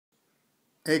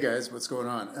Hey guys, what's going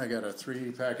on? I got a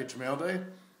 3 package mail day,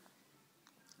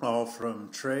 all from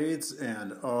trades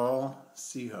and all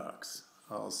Seahawks,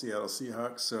 all Seattle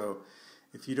Seahawks. So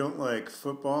if you don't like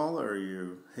football or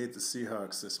you hate the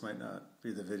Seahawks, this might not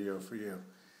be the video for you.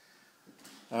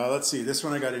 Let's see, this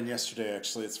one I got in yesterday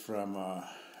actually. It's from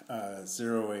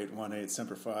 0818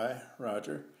 Semper Fi,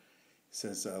 Roger. He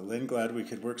says, Lynn, glad we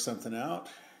could work something out.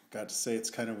 Got to say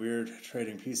it's kind of weird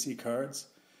trading PC cards,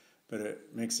 but it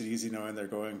makes it easy knowing they're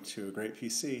going to a great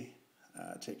PC.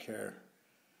 Take care,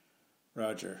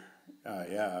 Roger.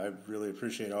 Yeah, I really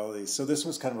appreciate all of these. So this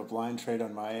was kind of a blind trade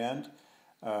on my end.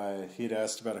 He'd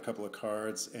asked about a couple of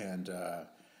cards, and I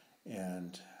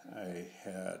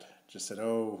had just said,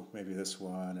 oh, maybe this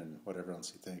one, and whatever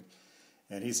else you think.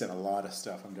 And he sent a lot of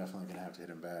stuff. I'm definitely going to have to hit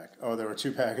him back. Oh, there were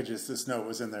 2 packages. This note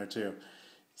was in there, too. He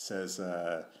says,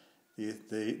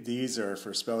 these are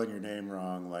for spelling your name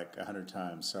wrong like 100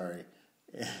 times. Sorry.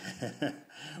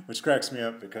 Which cracks me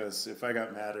up because if I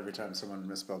got mad every time someone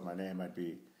misspelled my name, I'd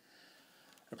be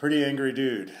a pretty angry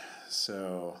dude.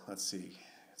 So let's see.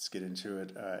 Let's get into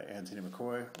it. Anthony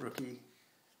McCoy, rookie.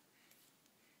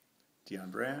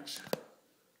 Deion Branch.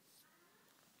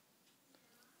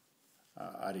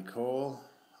 Adi Cole,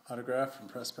 autograph from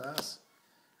Press Pass.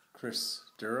 Chris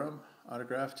Durham,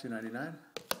 autograph, $2.99.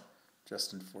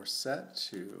 Justin Forsett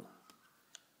to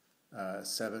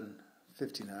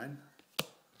 $7.59.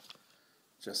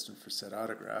 Justin Forsett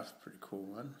autograph, pretty cool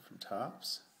one from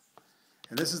Topps.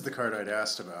 And this is the card I'd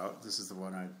asked about. This is the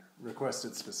one I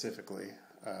requested specifically.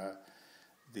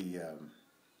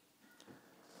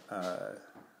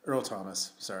 Earl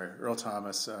Thomas,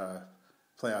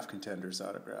 playoff contenders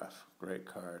autograph. Great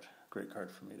card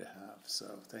for me to have.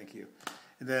 So thank you.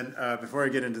 And then before I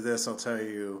get into this, I'll tell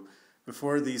you,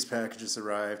 before these packages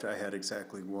arrived, I had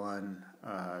exactly one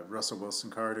Russell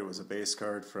Wilson card. It was a base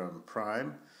card from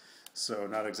Prime, so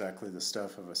not exactly the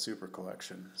stuff of a super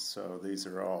collection. So these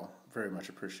are all very much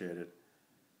appreciated.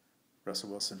 Russell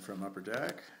Wilson from Upper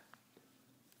Deck.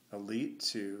 Elite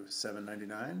to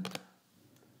 $7.99.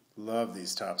 Love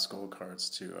these Topps Gold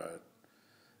cards to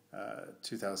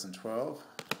 2012.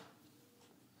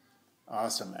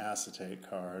 Awesome acetate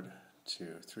card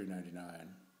to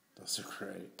 $3.99. Those are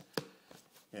great.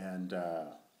 And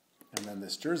then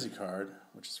this jersey card,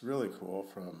 which is really cool,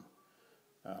 from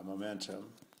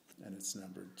Momentum, and it's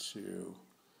numbered to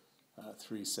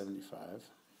 375.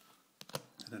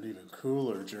 And an even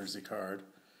cooler jersey card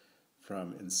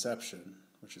from Inception,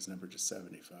 which is numbered to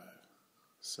 75.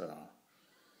 So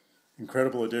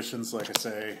incredible additions, like I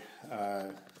say,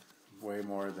 way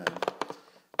more than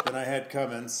I had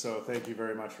coming. So thank you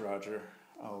very much, Roger.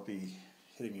 I'll be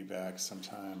hitting you back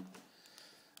sometime.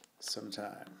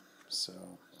 So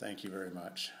thank you very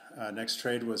much. Next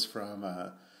trade was from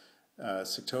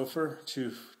Siktofer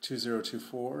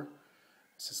 2024.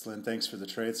 Says, Lynn, thanks for the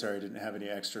trade. Sorry I didn't have any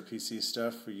extra PC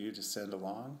stuff for you to send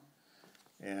along.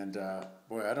 And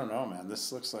boy, I don't know, man.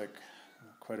 This looks like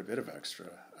quite a bit of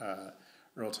extra.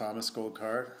 Earl Thomas gold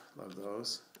card. Love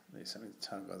those. They sent me a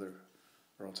ton of other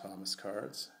Earl Thomas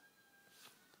cards.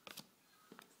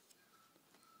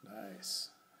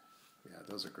 Nice. Yeah,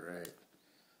 those are great.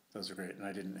 And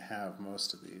I didn't have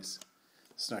most of these.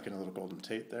 Snuck in a little golden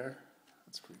Tate there.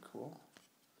 That's pretty cool.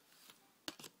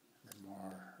 And then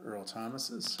more Earl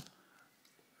Thomases.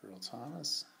 Earl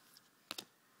Thomas.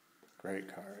 Great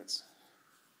cards.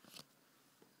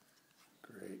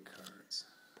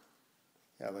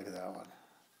 Yeah, look at that one.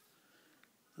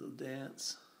 Little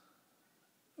dance.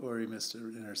 Or he missed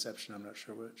an interception, I'm not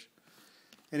sure which.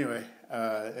 Anyway,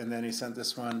 and then he sent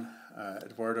this one,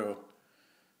 Eduardo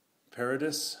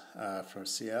Paradis from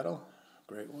Seattle.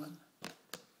 Great one.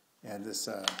 And this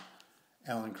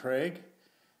Alan Craig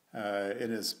in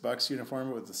his Bucs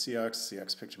uniform with the Seahawks.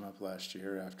 Seahawks picked him up last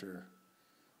year after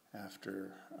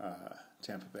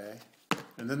Tampa Bay.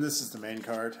 And then this is the main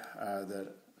card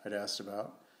that I'd asked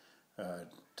about.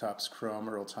 Topps Chrome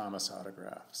Earl Thomas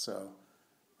autograph. So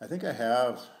I think I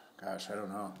have, gosh, I don't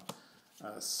know,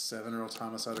 7 Earl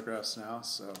Thomas autographs now.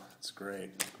 So it's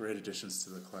great. Great additions to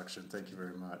the collection. Thank you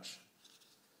very much.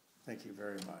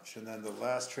 And then the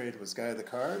last trade was Guy of the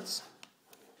Cards.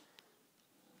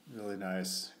 Really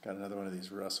nice. Got another one of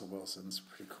these Russell Wilsons.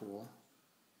 Pretty cool.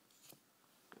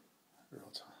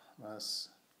 Earl Thomas.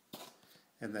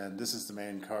 And then this is the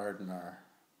main card in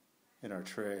our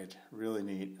trade. Really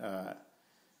neat.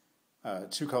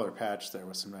 2-color patch there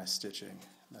with some nice stitching.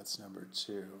 That's number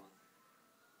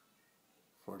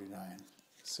 249,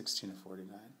 16 of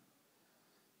 49.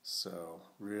 So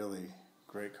really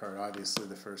great card. Obviously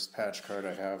the first patch card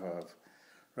I have of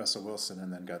Russell Wilson,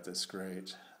 and then got this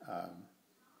great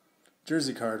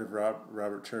jersey card of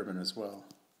Robert Turbin as well,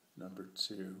 number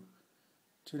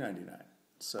 299.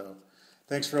 So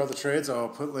thanks for all the trades. I'll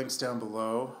put links down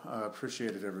below.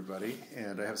 Appreciate it, everybody.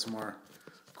 And I have some more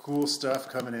cool stuff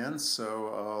coming in, so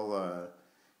I'll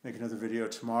make another video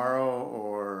tomorrow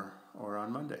or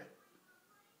on Monday.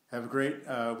 Have a great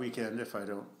weekend if I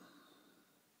don't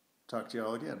talk to you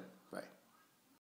all again.